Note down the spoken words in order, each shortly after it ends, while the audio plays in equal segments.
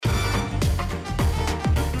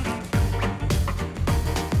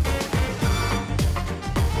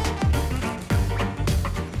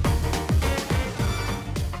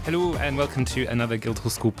and welcome to another Guildhall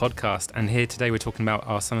School podcast. And here today we're talking about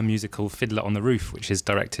our summer musical Fiddler on the Roof, which is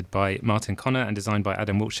directed by Martin Connor and designed by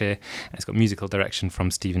Adam Wiltshire. And it's got musical direction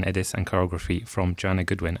from Stephen Eddis and choreography from Joanna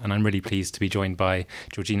Goodwin. And I'm really pleased to be joined by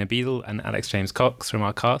Georgina Beadle and Alex James Cox from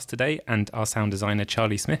our cast today, and our sound designer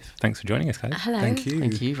Charlie Smith. Thanks for joining us, guys. Hello. Thank you.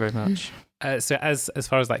 Thank you very much. So as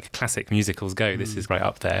far as like classic musicals go, this is right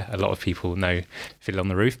up there. A lot of people know Fiddler on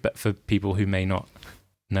the Roof, but for people who may not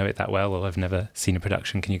know it that well or have never seen a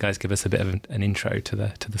production, can you guys give us a bit of an intro to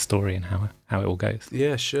the story and how it all goes?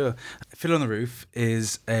 Yeah, sure. Fiddler on the Roof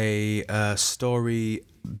is a story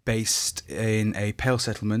based in a Pale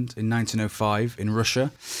settlement in 1905 in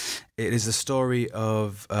Russia. It is the story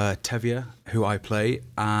of Tevye, who I play,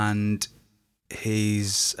 and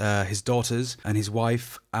his daughters and his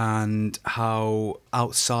wife, and how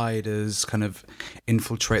outsiders kind of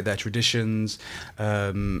infiltrate their traditions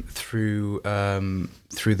through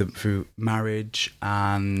marriage,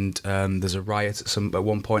 and there's a riot at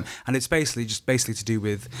one point, and it's basically to do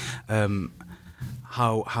with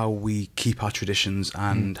how we keep our traditions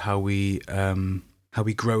and how we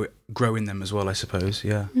grow in them as well, I suppose.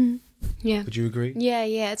 Yeah. Yeah. Would you agree?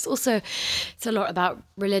 Yeah. It's a lot about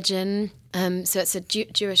religion. So it's a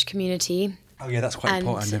Jewish community. Oh yeah, that's quite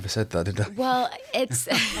important. I never said that, did I? Well, it's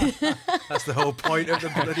that's the whole point of the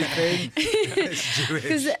bloody thing. It's Jewish.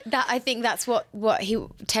 Because I think that's what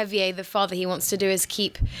Tevye, the father, he wants to do is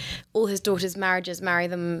keep all his daughters' marriages, marry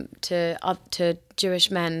them to Jewish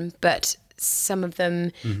men, but some of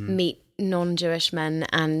them meet non-Jewish men,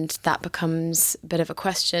 and that becomes a bit of a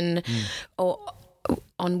question, or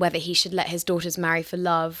on whether he should let his daughters marry for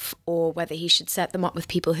love or whether he should set them up with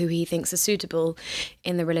people who he thinks are suitable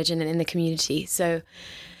in the religion and in the community. So,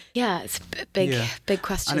 yeah, it's a big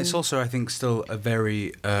question. And it's also, I think, still a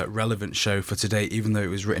very relevant show for today, even though it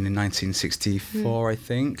was written in 1964, I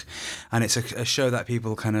think. And it's a show that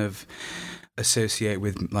people kind of associate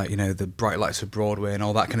with, like, you know, the bright lights of Broadway and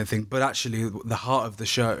all that kind of thing. But actually, the heart of the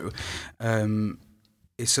show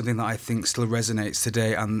is something that I think still resonates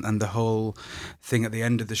today, and the whole thing at the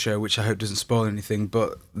end of the show, which I hope doesn't spoil anything,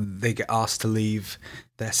 but they get asked to leave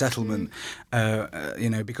their settlement,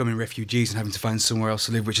 becoming refugees and having to find somewhere else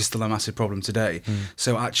to live, which is still a massive problem today.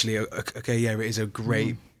 So actually, it is a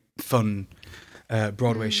great, fun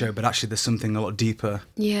Broadway show, but actually there's something a lot deeper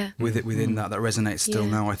within that resonates still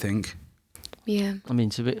now, I think. Yeah. I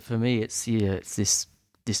mean, for me, it's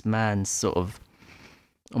this man's sort of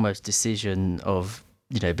almost decision of,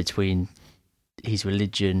 you know, between his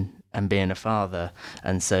religion and being a father,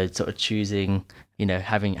 and so sort of choosing, you know,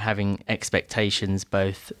 having expectations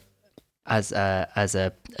both as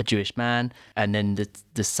a Jewish man, and then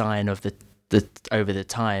the sign of the over the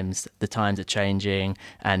times are changing,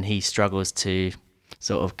 and he struggles to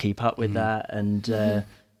sort of keep up with that, and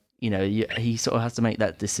he sort of has to make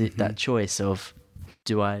that that choice of,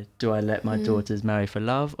 do I let my daughters marry for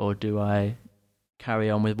love, or do I carry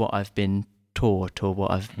on with what I've been taught, or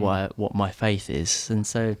what my faith is? And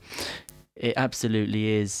so it absolutely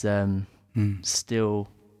is still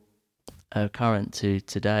current to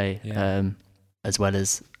today, as well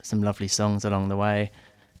as some lovely songs along the way.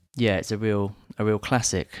 Yeah, it's a real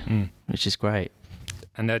classic, which is great.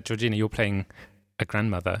 And Georgina, you're playing a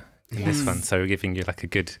grandmother in this one, so we're giving you like a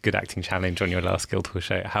good acting challenge on your last Guildhall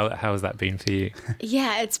show. How has that been for you?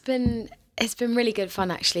 Yeah, it's been really good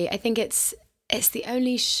fun, actually. I think it's the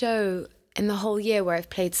only show in the whole year where I've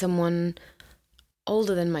played someone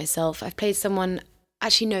older than myself. I've played someone,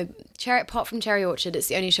 actually no, apart from Cherry Orchard, it's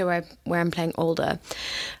the only show where I'm playing older.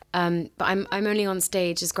 But I'm only on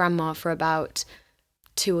stage as grandma for about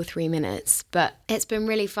 2 or 3 minutes. But it's been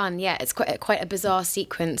really fun. Yeah, it's quite a bizarre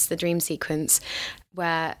sequence, the dream sequence,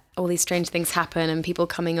 where all these strange things happen and people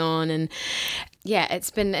coming on, and yeah,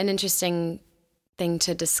 it's been an interesting thing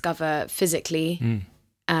to discover physically.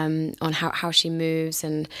 On how she moves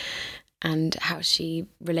and how she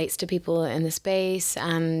relates to people in the space,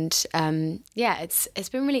 and it's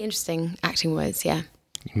been really interesting acting wise. Yeah,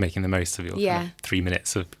 you're making the most of your kind of 3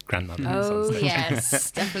 minutes of grandmother. Oh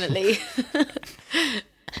yes, definitely.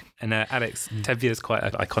 And Alex, Tevye is quite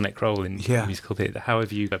an iconic role in musical theatre. How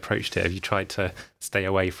have you approached it? Have you tried to stay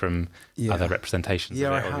away from other representations?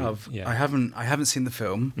 Yeah, of it, I have. Yeah. I haven't seen the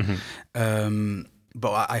film,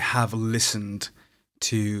 but I have listened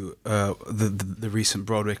to the recent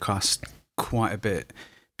Broadway cast quite a bit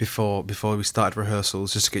before we started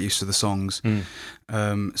rehearsals, just to get used to the songs.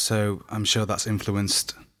 So I'm sure that's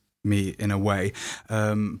influenced me in a way.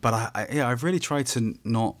 But I've really tried to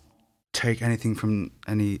not take anything from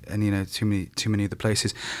any too many of the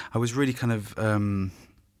places. I was really kind of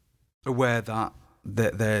aware that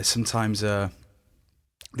there's sometimes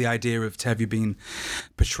the idea of Tevye being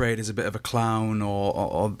portrayed as a bit of a clown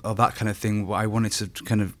or that kind of thing. I wanted to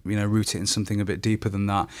kind of, root it in something a bit deeper than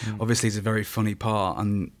that. Obviously, it's a very funny part,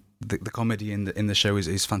 and the comedy in the show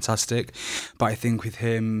is fantastic. But I think with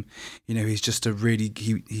him, he's just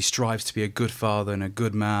he strives to be a good father and a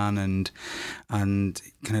good man, and kind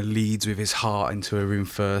of leads with his heart into a room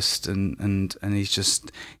first, and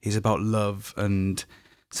he's about love, and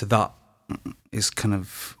so that is kind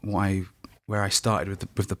of where I started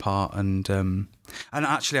with the part, and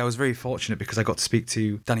actually I was very fortunate because I got to speak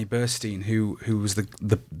to Danny Burstein, who was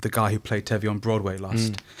the guy who played Tevye on Broadway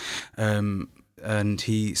last, and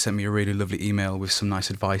he sent me a really lovely email with some nice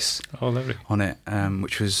advice on it,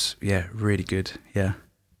 which was really good. Yeah.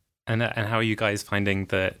 And how are you guys finding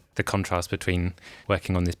the contrast between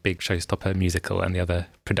working on this big showstopper musical and the other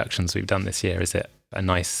productions we've done this year? Is it a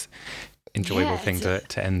nice, enjoyable thing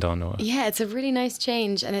to end on? Or yeah, it's a really nice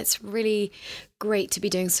change, and it's really great to be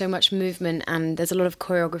doing so much movement, and there's a lot of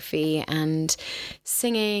choreography and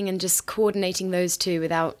singing and just coordinating those two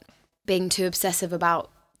without being too obsessive about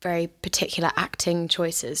very particular acting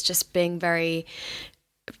choices, just being very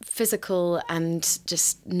physical and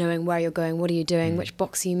just knowing where you're going, what are you doing, which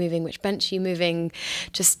box are you moving, which bench are you moving.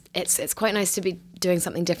 Just it's quite nice to be doing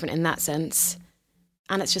something different in that sense,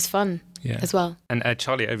 and it's just fun as well. And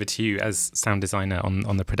Charlie, over to you as sound designer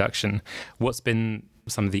on the production. What's been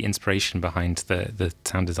some of the inspiration behind the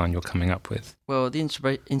sound design you're coming up with? Well, the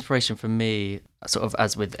inspiration for me, sort of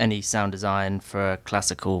as with any sound design for a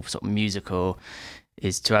classical sort of musical,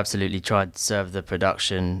 is to absolutely try and serve the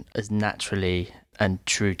production as naturally and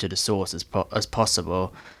true to the source as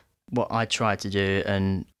possible. What I try to do,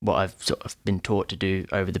 and what I've sort of been taught to do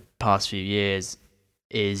over the past few years,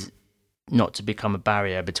 is not to become a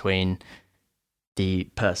barrier between the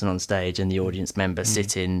person on stage and the audience member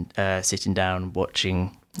sitting down,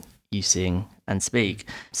 watching you sing and speak.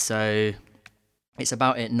 So it's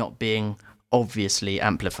about it not being obviously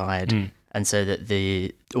amplified, and so that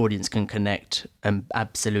the audience can connect and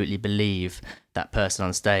absolutely believe that person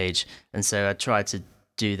on stage. And so I try to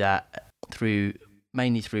do that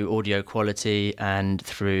mainly through audio quality and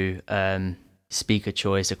through speaker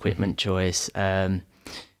choice, equipment choice.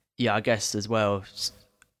 I guess as well,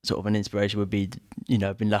 sort of an inspiration would be,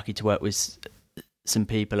 I've been lucky to work with some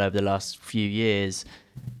people over the last few years,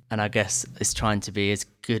 and I guess it's trying to be as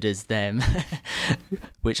good as them,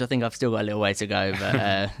 which I think I've still got a little way to go,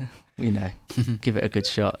 but give it a good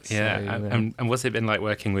shot. Yeah. So, and what's it been like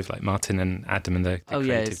working with like Martin and Adam and the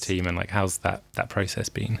creative team, and like how's that process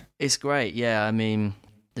been? It's great. Yeah, I mean,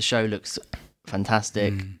 the show looks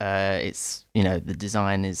fantastic. It's the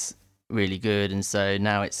design is really good, and so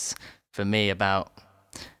now it's for me about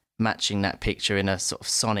matching that picture in a sort of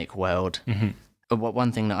sonic world.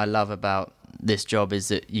 One thing that I love about this job is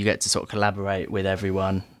that you get to sort of collaborate with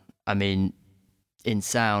everyone. I mean, in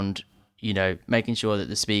sound, making sure that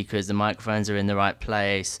the speakers, the microphones are in the right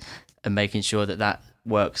place, and making sure that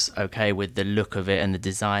works okay with the look of it and the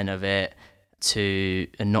design of it,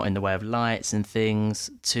 and not in the way of lights and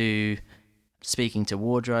things, to speaking to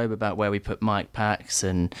wardrobe about where we put mic packs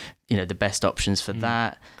and the best options for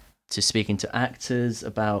that, to speaking to actors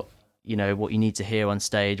about what you need to hear on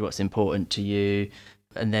stage, what's important to you,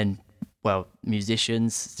 and then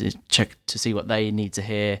musicians to check to see what they need to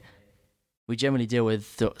hear. We generally deal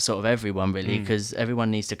with sort of everyone really, because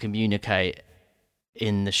everyone needs to communicate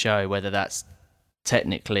in the show, whether that's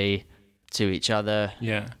technically to each other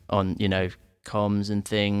on comms and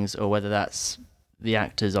things, or whether that's the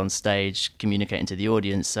actors on stage communicating to the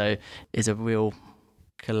audience. So it's a real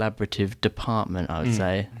collaborative department, I would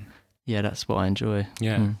say. Yeah, that's what I enjoy.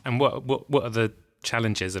 Yeah. And what are the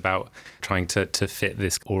challenges about trying to fit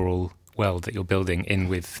this oral world that you're building in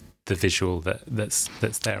with the visual that's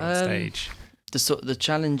there on stage? The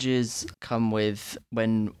challenges come with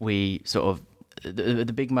when we sort of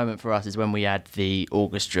the big moment for us is when we add the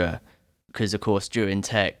orchestra, because of course during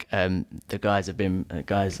tech the guys have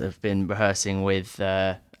been rehearsing with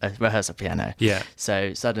a rehearsal piano. Yeah.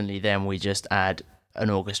 So suddenly then we just add an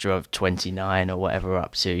orchestra of 29 or whatever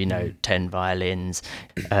up to 10 violins,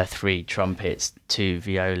 3 trumpets, 2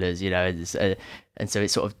 violas, and so it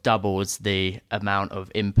sort of doubles the amount of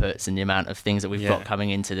inputs and the amount of things that we've got coming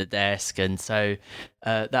into the desk. And so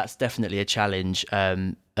that's definitely a challenge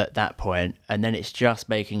at that point. And then it's just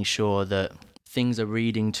making sure that things are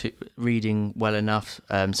reading well enough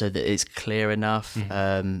so that it's clear enough,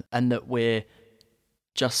 and that we're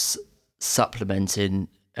just supplementing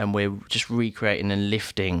and we're just recreating and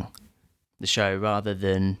lifting the show, rather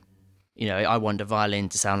than I want a violin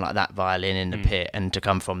to sound like that violin in the pit and to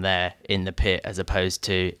come from there in the pit, as opposed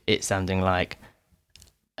to it sounding like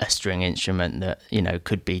a string instrument that, you know,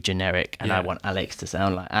 could be generic, and I want Alex to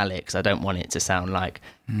sound like Alex. I don't want it to sound like,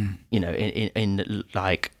 you know, in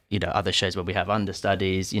like, you know, other shows where we have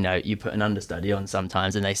understudies, you know, you put an understudy on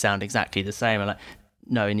sometimes and they sound exactly the same. I'm like,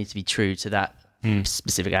 no, it needs to be true to that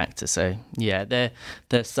specific actor. So yeah,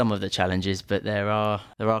 there's some of the challenges, but there are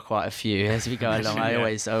quite a few as we go along. I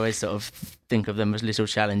always sort of think of them as little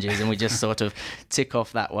challenges, and we just sort of tick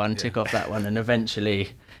off that one, and eventually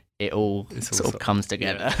it all sort of comes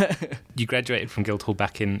together. Yeah. You graduated from Guildhall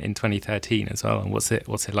back in 2013 as well, and what's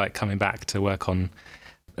it like coming back to work on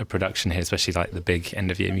a production here, especially like the big end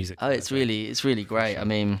of year music? Oh, it's really great. I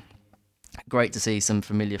mean, great to see some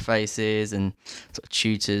familiar faces and sort of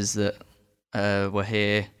tutors that were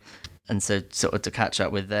here, and so sort of to catch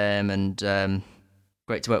up with them, and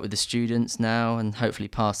great to work with the students now and hopefully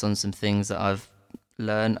pass on some things that I've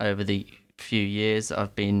learned over the few years that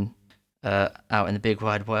I've been out in the big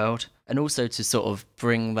wide world, and also to sort of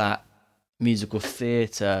bring that musical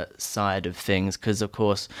theatre side of things, because of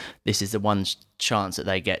course this is the one chance that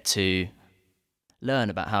they get to learn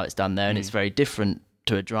about how it's done there, and it's very different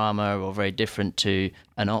to a drama or very different to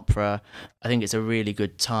an opera. I think it's a really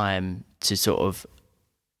good time to sort of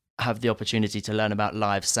have the opportunity to learn about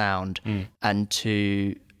live sound and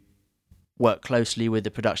to work closely with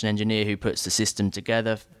the production engineer who puts the system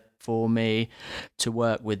together for me, to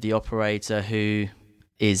work with the operator who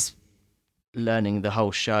is learning the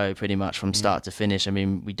whole show pretty much from start to finish. I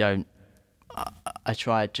mean, I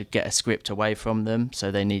tried to get a script away from them,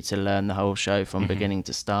 so they need to learn the whole show from beginning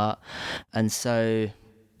to start. And so,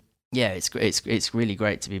 yeah, it's really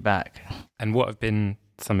great to be back. And what have been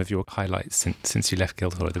some of your highlights since you left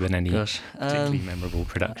Guildhall? Have there been any particularly memorable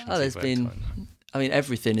productions? Oh, there's been... I mean,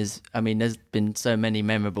 everything is... I mean, there's been so many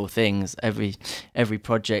memorable things. Every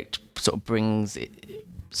project sort of brings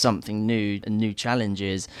something new and new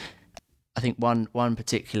challenges. I think one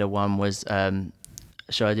particular one was a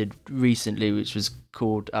show I did recently, which was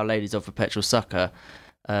called Our Ladies of Perpetual Succour,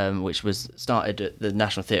 which was started at the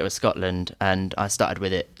National Theatre of Scotland, and I started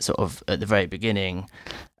with it sort of at the very beginning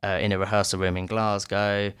in a rehearsal room in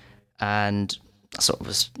Glasgow, and I sort of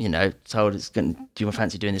was, you know, told, do you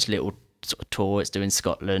fancy doing this little sort of tour? It's doing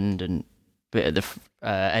Scotland and a bit of the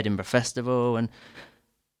Edinburgh Festival, and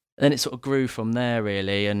then it sort of grew from there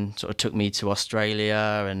really, and sort of took me to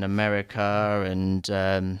Australia and America and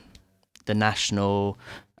the National,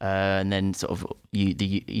 and then sort of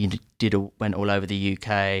went all over the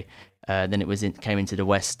UK. Then came into the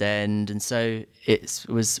West End, and so it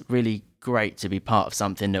was really great to be part of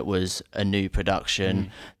something that was a new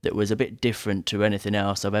production that was a bit different to anything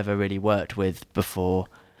else I've ever really worked with before.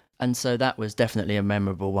 And so that was definitely a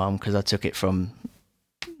memorable one, because I took it from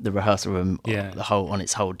the rehearsal room on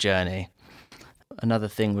its whole journey. Another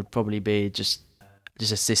thing would probably be just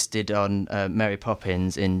assisted on Mary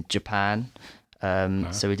Poppins in Japan.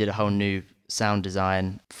 So we did a whole new sound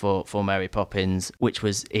design for Mary Poppins, which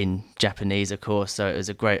was in Japanese, of course. So it was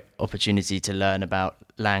a great opportunity to learn about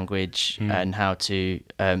language and how to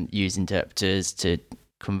use interpreters to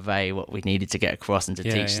convey what we needed to get across and to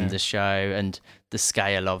teach them the show, and the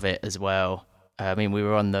scale of it as well. I mean, we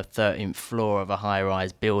were on the 13th floor of a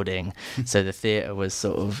high-rise building, so the theatre was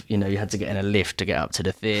sort of, you know, you had to get in a lift to get up to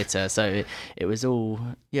the theatre. So it was all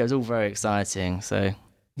very exciting. So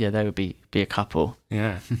yeah, there would be a couple.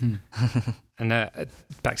 Yeah. And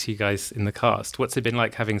back to you guys in the cast. What's it been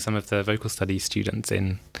like having some of the vocal studies students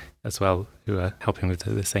in as well, who are helping with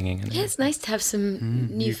the singing? Yeah, it's nice to have some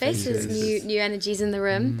new faces, new energies in the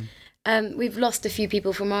room. We've lost a few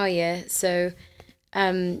people from our year, so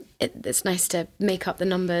it's nice to make up the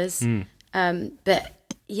numbers. But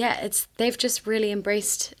yeah, they've just really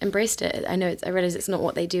embraced it. I realise it's not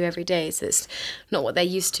what they do every day, so it's not what they're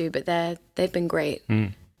used to, but they've been great.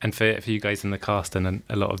 And for you guys in the cast and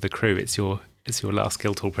a lot of the crew, it's your last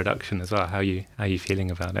Guildhall production as well. How are you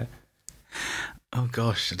feeling about it? Oh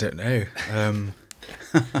gosh, I don't know.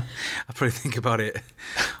 I'll probably think about it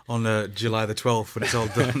on July the 12th when it's all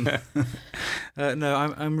done. No,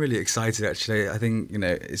 I'm really excited actually. I think, you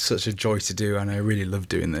know, it's such a joy to do, and I really love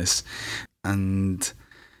doing this. And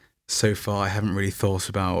so far I haven't really thought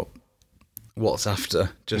about what's after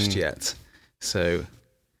just yet. So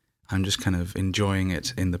I'm just kind of enjoying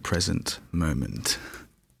it in the present moment.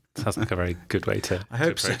 Sounds like a very good way to I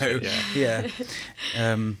hope so. It,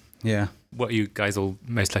 yeah. Yeah. What are you guys all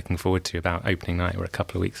most looking forward to about opening night? We're a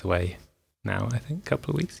couple of weeks away now, I think.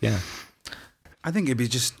 Couple of weeks, yeah. I think it'd be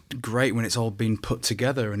just great when it's all been put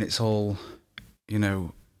together and it's all, you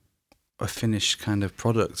know, a finished kind of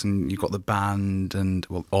product, and you've got the band and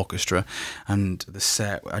orchestra and the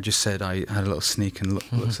set. I just said I had a little sneak and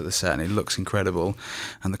looks at the set, and it looks incredible,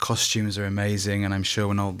 and the costumes are amazing, and I'm sure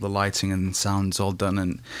when all the lighting and sound's all done,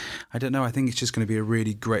 and I don't know, I think it's just going to be a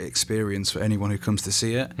really great experience for anyone who comes to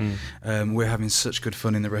see it. We're having such good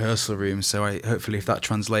fun in the rehearsal room, so hopefully if that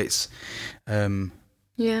translates during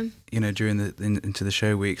into the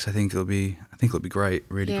show weeks, I think it'll be great,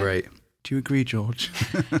 really great. Do you agree, George?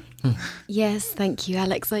 Yes, thank you,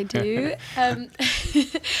 Alex, I do. I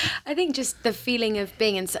think just the feeling of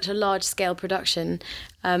being in such a large-scale production.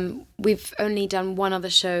 We've only done one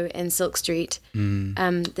other show in Silk Street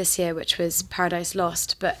this year, which was Paradise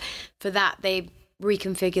Lost. But for that, they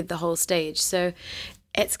reconfigured the whole stage. So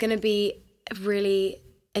it's going to be really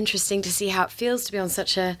interesting to see how it feels to be on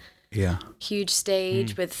such a huge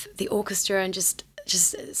stage with the orchestra and just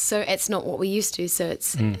so it's not what we're used to, so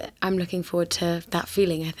it's I'm looking forward to that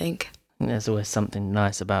feeling, I think. There's always something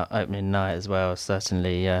nice about opening night as well,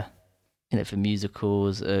 certainly for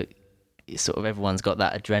musicals, sort of everyone's got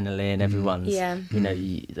that adrenaline, everyone's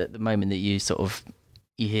at the moment that you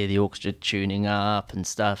hear the orchestra tuning up and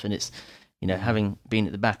stuff, and it's having been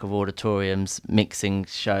at the back of auditoriums mixing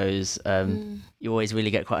shows, you always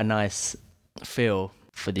really get quite a nice feel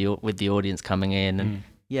with the audience coming in, and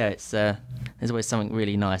it's there's always something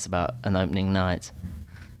really nice about an opening night.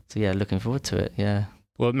 So looking forward to it.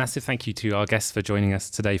 Well, massive thank you to our guests for joining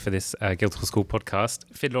us today for this Guildhall School podcast.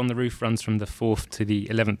 Fiddler on the Roof runs from the 4th to the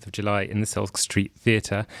 11th of July in the Silk Street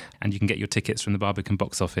Theatre, and you can get your tickets from the Barbican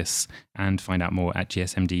box office and find out more at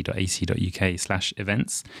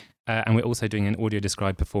gsmd.ac.uk/events. And we're also doing an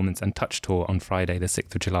audio-described performance and touch tour on Friday, the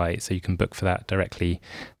 6th of July, so you can book for that directly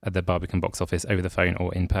at the Barbican box office over the phone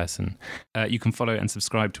or in person. You can follow and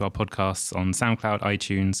subscribe to our podcasts on SoundCloud,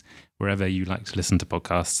 iTunes, wherever you like to listen to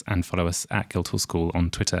podcasts, and follow us at Guildhall School on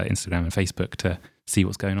Twitter, Instagram and Facebook to see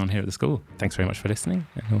what's going on here at the school. Thanks very much for listening,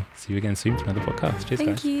 and we'll see you again soon for another podcast. Cheers,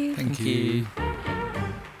 guys. Thank you. Thank you.